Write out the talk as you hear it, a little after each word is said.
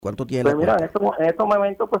¿Cuánto tiene Pues la mira, cuenta? en estos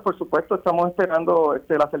momentos, pues por supuesto estamos esperando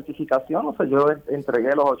la certificación. O sea, yo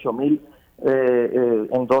entregué los 8,000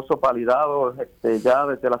 endosos validados ya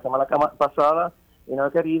desde la semana pasada, y no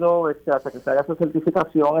he querido, hasta que se haga su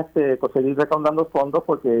certificación, seguir recaudando fondos,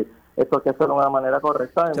 porque esto hay que hacerlo de una manera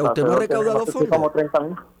correcta. O En sea, ¿usted no ha alrededor recaudado tenemos como fondos?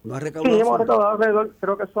 30,000. ¿No ha Sí, recaudado hemos fondos? recaudado alrededor,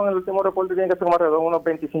 creo que son, el último reporte tiene que ser como alrededor de unos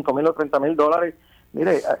 25,000 o 30,000 dólares.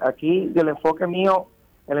 Mire, aquí el enfoque mío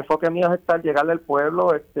es llegarle al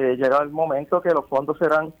pueblo, llegar el momento que los fondos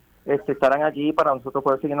estarán allí para nosotros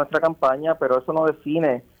poder seguir nuestra campaña, pero eso no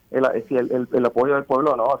define el apoyo del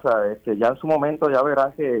pueblo, ¿no? O sea, ya en su momento ya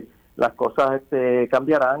verán que las cosas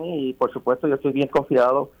cambiarán, y por supuesto yo estoy bien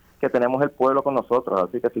confiado que tenemos el pueblo con nosotros,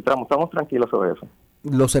 así que estamos tranquilos sobre eso.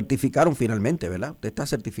 Lo certificaron finalmente, ¿verdad? Usted está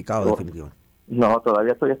certificado definitivamente. No,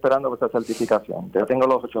 todavía estoy esperando esa certificación. Ya tengo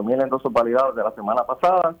los 8,000 endosos validados de la semana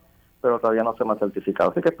pasada, pero todavía no se me ha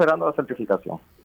certificado. Así que esperando la certificación.